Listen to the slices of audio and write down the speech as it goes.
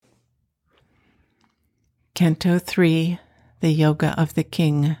Canto 3, The Yoga of the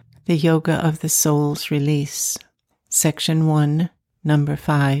King, The Yoga of the Soul's Release. Section 1, Number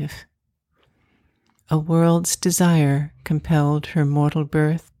 5. A world's desire compelled her mortal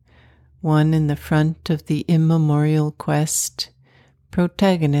birth, one in the front of the immemorial quest,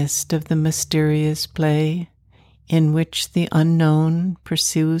 protagonist of the mysterious play, in which the unknown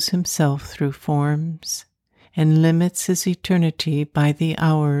pursues himself through forms, and limits his eternity by the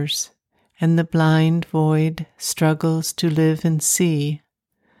hours, and the blind void struggles to live and see.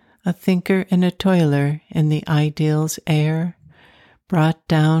 A thinker and a toiler in the ideal's air, brought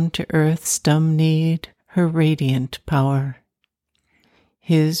down to earth's dumb need her radiant power.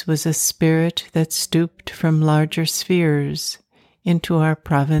 His was a spirit that stooped from larger spheres into our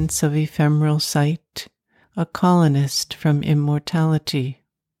province of ephemeral sight, a colonist from immortality.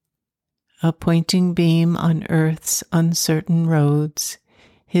 A pointing beam on earth's uncertain roads,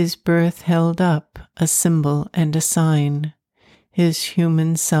 his birth held up a symbol and a sign, his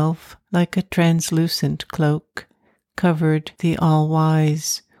human self like a translucent cloak covered the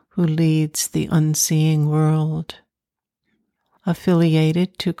all-wise who leads the unseeing world.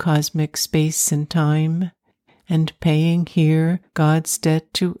 Affiliated to cosmic space and time, and paying here God's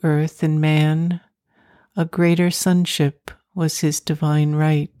debt to earth and man, a greater sonship was his divine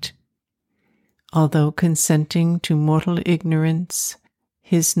right. Although consenting to mortal ignorance,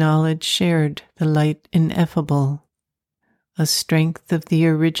 his knowledge shared the light ineffable, a strength of the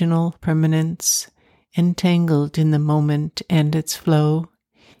original permanence, entangled in the moment and its flow.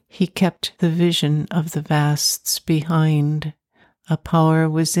 He kept the vision of the vasts behind. A power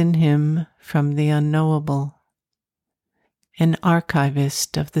was in him from the unknowable. An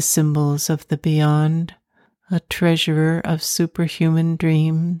archivist of the symbols of the beyond, a treasurer of superhuman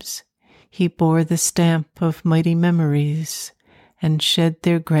dreams, he bore the stamp of mighty memories and shed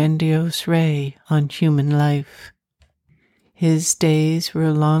their grandiose ray on human life. His days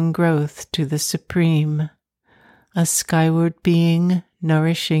were long growth to the supreme, a skyward being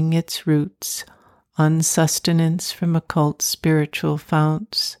nourishing its roots on sustenance from occult spiritual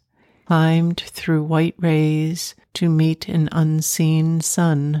founts, climbed through white rays to meet an unseen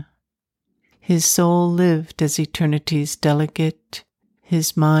sun. His soul lived as eternity's delegate.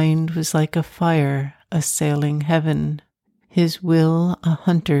 His mind was like a fire assailing heaven, his will a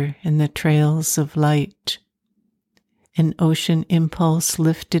hunter in the trails of light. An ocean impulse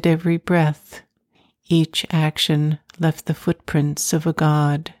lifted every breath. Each action left the footprints of a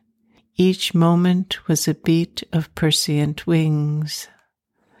god. Each moment was a beat of prescient wings.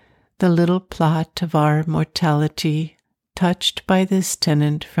 The little plot of our mortality, touched by this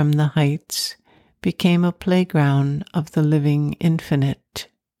tenant from the heights, became a playground of the living infinite.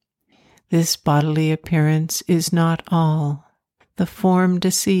 This bodily appearance is not all. The form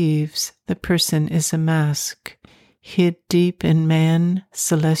deceives, the person is a mask. Hid deep in man,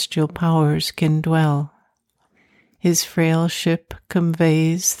 celestial powers can dwell. His frail ship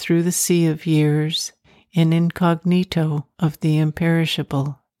conveys through the sea of years an incognito of the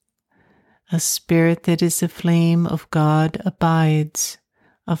imperishable. A spirit that is a flame of God abides,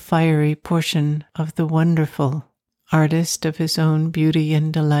 a fiery portion of the wonderful, artist of his own beauty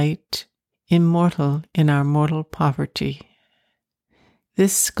and delight, immortal in our mortal poverty.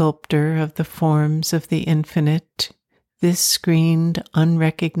 This sculptor of the forms of the infinite, this screened,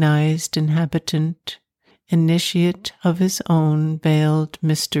 unrecognized inhabitant, initiate of his own veiled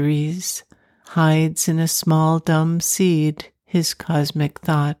mysteries, hides in a small dumb seed his cosmic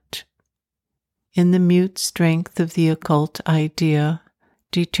thought. In the mute strength of the occult idea,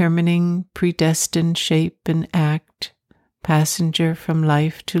 determining predestined shape and act, passenger from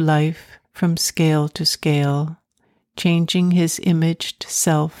life to life, from scale to scale, changing his imaged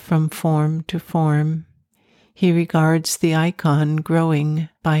self from form to form, he regards the icon growing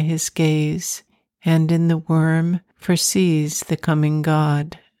by his gaze, and in the worm foresees the coming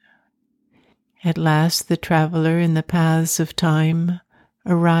God. At last the traveler in the paths of time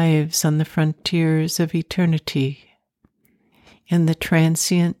arrives on the frontiers of eternity. In the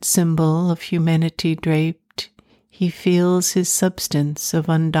transient symbol of humanity draped, he feels his substance of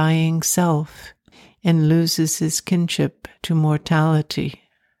undying self and loses his kinship to mortality.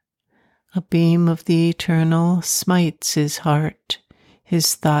 A beam of the eternal smites his heart.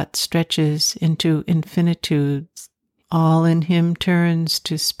 His thought stretches into infinitudes. All in him turns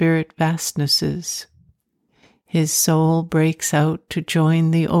to spirit vastnesses. His soul breaks out to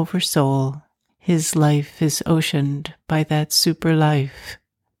join the oversoul. His life is oceaned by that super life.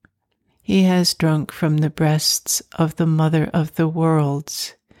 He has drunk from the breasts of the mother of the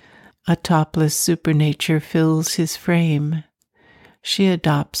worlds. A topless supernature fills his frame. she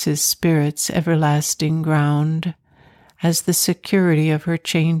adopts his spirit's everlasting ground as the security of her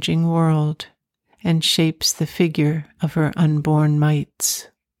changing world, and shapes the figure of her unborn mites.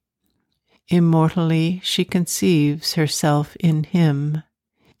 Immortally she conceives herself in him.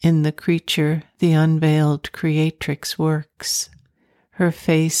 In the creature the unveiled creatrix works. Her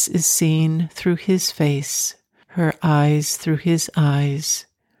face is seen through his face, her eyes through his eyes.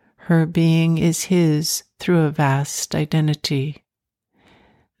 Her being is his through a vast identity.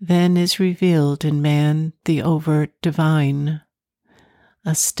 Then is revealed in man the overt divine.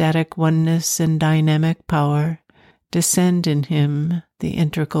 A static oneness and dynamic power descend in him, the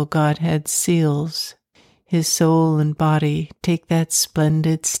integral Godhead seals. His soul and body take that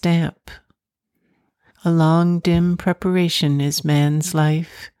splendid stamp. A long dim preparation is man's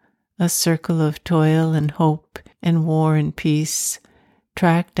life, a circle of toil and hope and war and peace,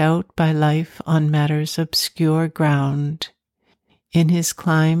 tracked out by life on matters obscure ground. In his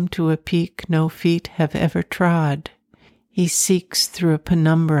climb to a peak no feet have ever trod, he seeks through a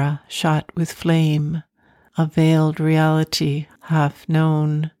penumbra shot with flame, a veiled reality half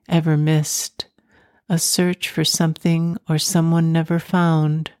known, ever missed, a search for something or someone never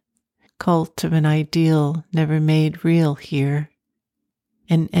found, cult of an ideal never made real here,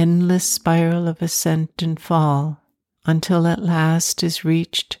 an endless spiral of ascent and fall, until at last is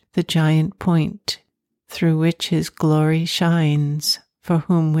reached the giant point through which his glory shines, for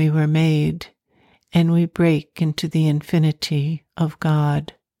whom we were made, and we break into the infinity of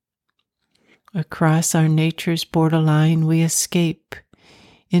God. Across our nature's borderline we escape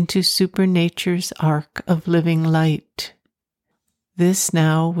into supernature's arc of living light. This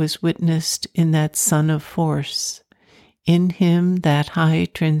now was witnessed in that Son of Force. In him that high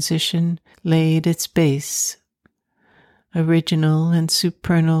transition laid its base, original and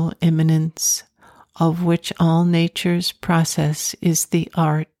supernal immanence, of which all nature's process is the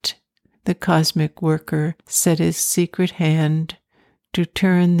art. The cosmic worker set his secret hand to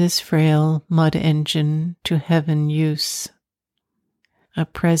turn this frail mud engine to heaven use. A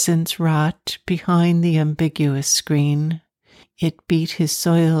presence wrought behind the ambiguous screen. It beat his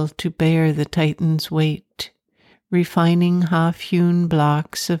soil to bear the Titan's weight, refining half-hewn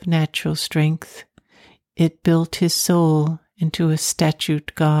blocks of natural strength. It built his soul into a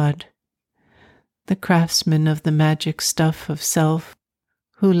statute God. The craftsman of the magic stuff of self,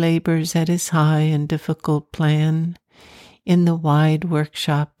 who labors at his high and difficult plan, in the wide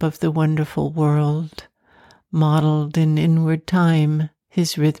workshop of the wonderful world, modeled in inward time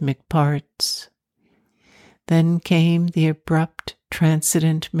his rhythmic parts. Then came the abrupt,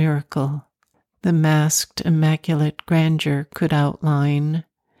 transcendent miracle, the masked, immaculate grandeur could outline,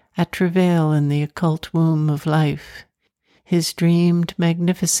 at travail in the occult womb of life, his dreamed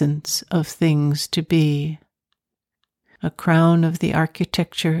magnificence of things to be. A crown of the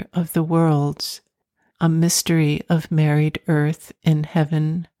architecture of the worlds, a mystery of married earth and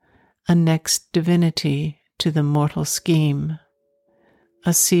heaven, a next divinity to the mortal scheme.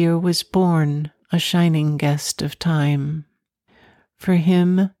 A seer was born, a shining guest of time. For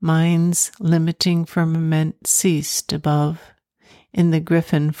him mind's limiting firmament ceased above, in the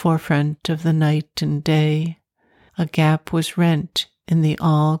griffin forefront of the night and day. A gap was rent in the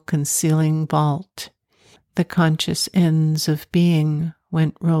all-concealing vault. The conscious ends of being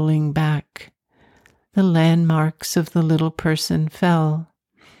went rolling back. The landmarks of the little person fell.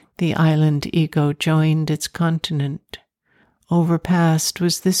 The island ego joined its continent. Overpast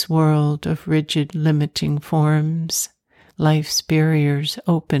was this world of rigid limiting forms. Life's barriers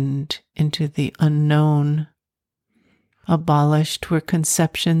opened into the unknown. Abolished were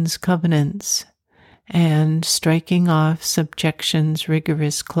conception's covenants, and, striking off subjection's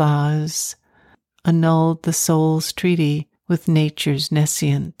rigorous clause, annulled the soul's treaty with nature's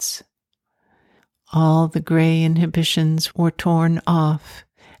nescience. All the gray inhibitions were torn off,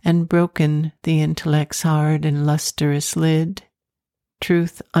 and broken the intellect's hard and lustrous lid.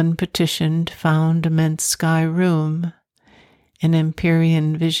 Truth unpetitioned found immense sky room. An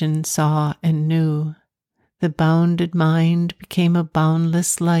Empyrean vision saw and knew. The bounded mind became a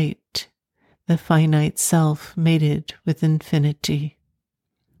boundless light. The finite self mated with infinity.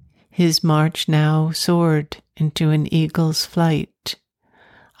 His march now soared into an eagle's flight.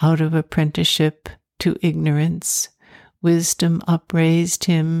 Out of apprenticeship to ignorance, wisdom upraised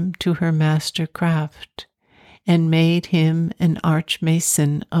him to her master craft, and made him an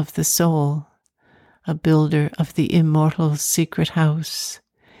archmason of the soul, a builder of the immortal's secret house,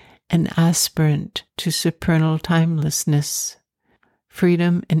 an aspirant to supernal timelessness.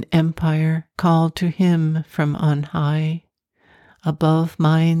 Freedom and empire called to him from on high. Above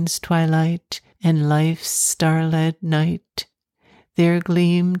mind's twilight and life's star-led night, there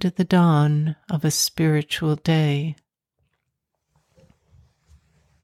gleamed the dawn of a spiritual day.